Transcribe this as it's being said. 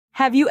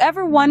Have you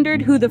ever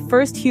wondered who the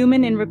first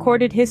human in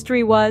recorded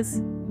history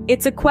was?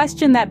 It's a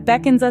question that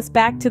beckons us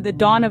back to the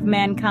dawn of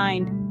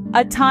mankind,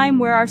 a time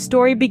where our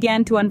story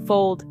began to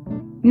unfold.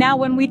 Now,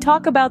 when we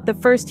talk about the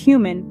first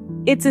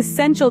human, it's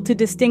essential to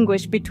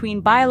distinguish between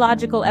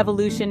biological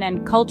evolution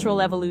and cultural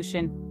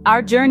evolution.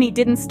 Our journey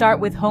didn't start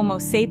with Homo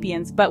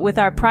sapiens, but with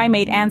our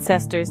primate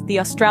ancestors, the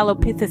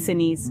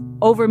Australopithecus.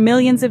 Over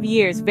millions of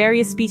years,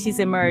 various species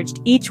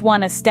emerged, each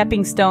one a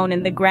stepping stone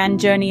in the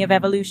grand journey of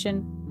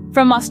evolution.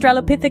 From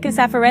Australopithecus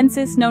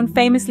afarensis, known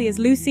famously as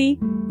Lucy,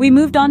 we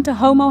moved on to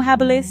Homo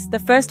habilis, the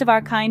first of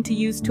our kind to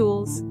use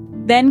tools.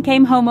 Then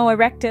came Homo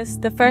erectus,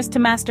 the first to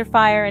master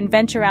fire and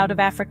venture out of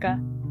Africa.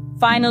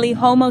 Finally,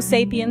 Homo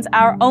sapiens,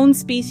 our own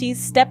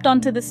species, stepped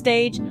onto the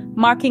stage,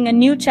 marking a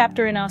new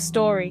chapter in our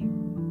story.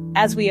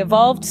 As we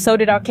evolved, so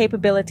did our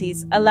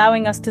capabilities,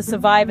 allowing us to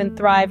survive and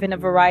thrive in a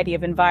variety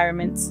of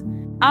environments.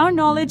 Our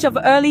knowledge of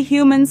early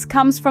humans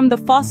comes from the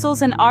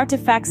fossils and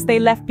artifacts they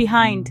left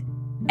behind.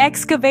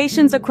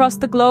 Excavations across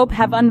the globe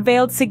have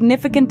unveiled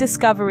significant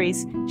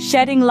discoveries,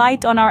 shedding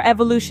light on our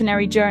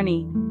evolutionary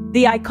journey.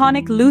 The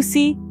iconic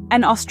Lucy,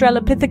 an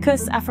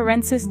Australopithecus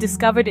afarensis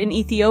discovered in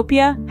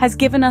Ethiopia, has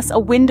given us a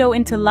window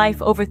into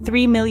life over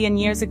 3 million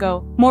years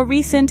ago. More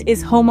recent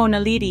is Homo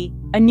naledi,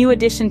 a new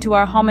addition to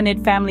our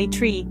hominid family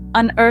tree,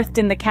 unearthed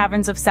in the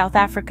caverns of South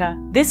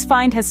Africa. This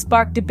find has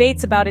sparked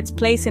debates about its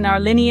place in our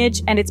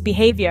lineage and its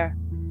behavior.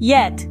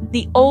 Yet,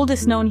 the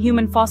oldest known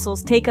human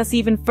fossils take us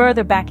even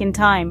further back in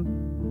time.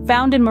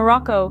 Found in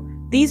Morocco,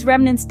 these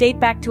remnants date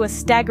back to a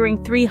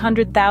staggering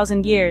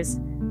 300,000 years,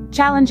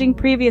 challenging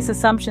previous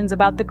assumptions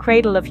about the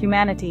cradle of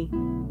humanity.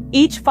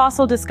 Each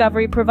fossil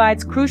discovery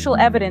provides crucial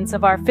evidence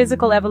of our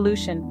physical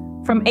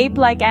evolution, from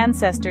ape-like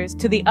ancestors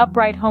to the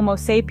upright Homo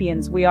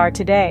sapiens we are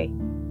today.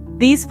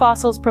 These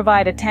fossils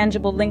provide a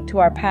tangible link to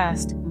our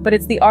past, but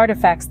it's the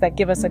artifacts that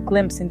give us a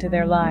glimpse into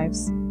their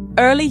lives.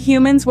 Early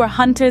humans were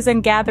hunters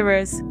and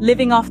gatherers,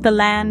 living off the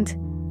land.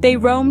 They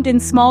roamed in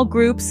small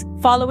groups,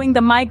 following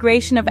the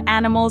migration of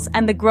animals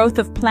and the growth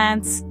of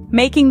plants,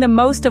 making the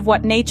most of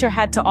what nature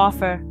had to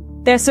offer.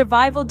 Their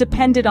survival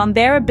depended on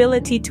their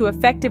ability to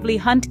effectively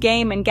hunt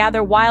game and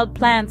gather wild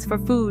plants for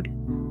food.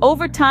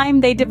 Over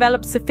time, they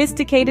developed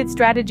sophisticated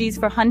strategies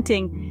for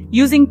hunting,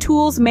 using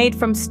tools made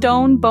from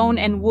stone, bone,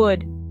 and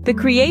wood. The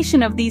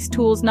creation of these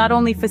tools not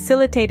only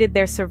facilitated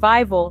their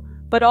survival,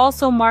 but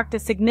also marked a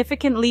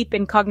significant leap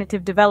in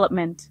cognitive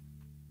development.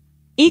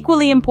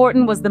 Equally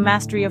important was the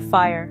mastery of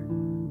fire.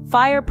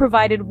 Fire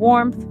provided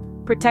warmth,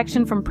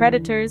 protection from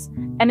predators,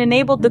 and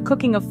enabled the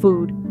cooking of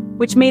food,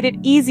 which made it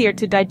easier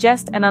to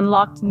digest and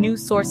unlocked new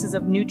sources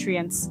of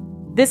nutrients.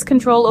 This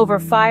control over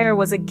fire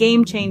was a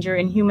game-changer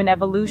in human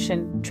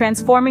evolution,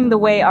 transforming the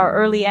way our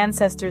early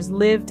ancestors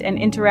lived and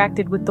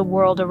interacted with the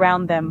world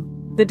around them.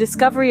 The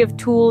discovery of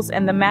tools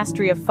and the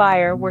mastery of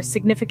fire were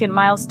significant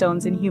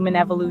milestones in human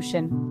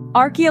evolution.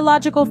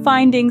 Archaeological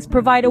findings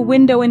provide a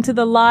window into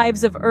the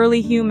lives of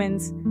early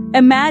humans.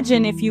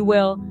 Imagine, if you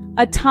will,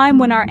 a time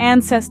when our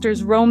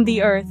ancestors roamed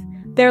the earth,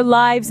 their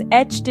lives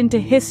etched into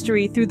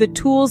history through the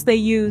tools they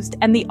used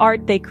and the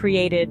art they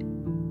created.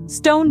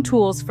 Stone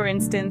tools, for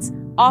instance,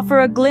 offer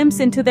a glimpse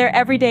into their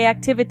everyday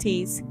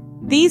activities.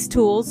 These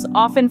tools,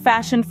 often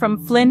fashioned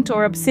from flint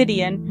or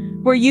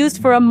obsidian, were used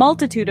for a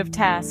multitude of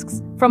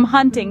tasks, from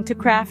hunting to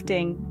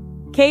crafting.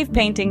 Cave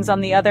paintings,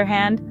 on the other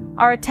hand,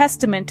 are a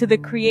testament to the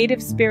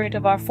creative spirit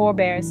of our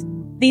forebears.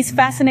 These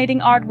fascinating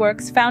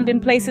artworks, found in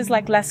places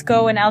like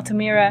Lascaux and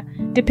Altamira,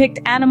 depict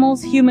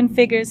animals, human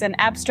figures, and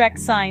abstract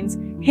signs,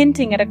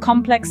 hinting at a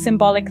complex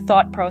symbolic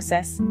thought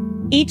process.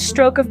 Each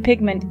stroke of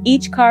pigment,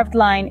 each carved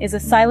line is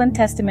a silent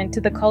testament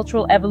to the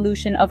cultural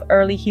evolution of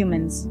early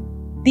humans.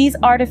 These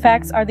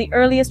artifacts are the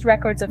earliest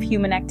records of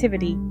human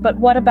activity, but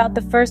what about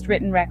the first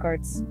written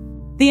records?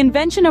 The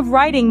invention of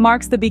writing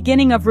marks the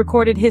beginning of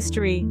recorded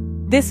history.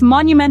 This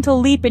monumental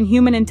leap in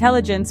human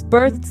intelligence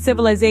birthed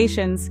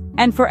civilizations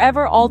and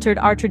forever altered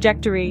our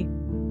trajectory.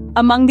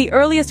 Among the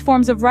earliest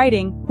forms of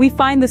writing, we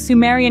find the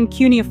Sumerian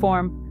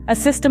cuneiform, a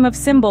system of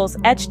symbols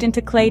etched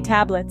into clay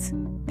tablets.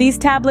 These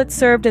tablets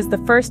served as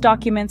the first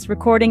documents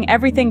recording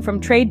everything from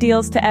trade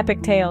deals to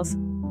epic tales.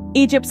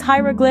 Egypt's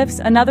hieroglyphs,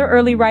 another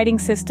early writing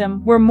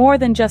system, were more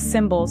than just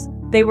symbols.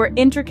 They were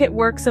intricate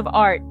works of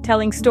art,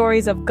 telling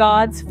stories of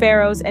gods,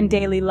 pharaohs, and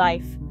daily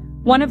life.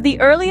 One of the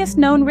earliest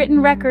known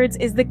written records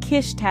is the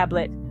Kish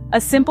tablet,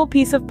 a simple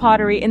piece of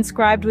pottery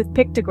inscribed with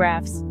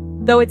pictographs.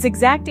 Though its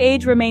exact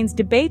age remains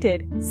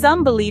debated,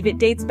 some believe it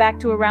dates back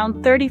to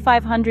around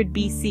 3500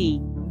 BC.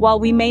 While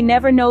we may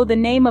never know the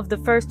name of the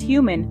first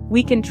human,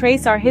 we can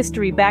trace our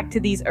history back to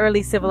these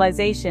early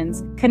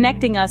civilizations,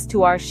 connecting us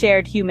to our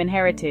shared human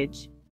heritage.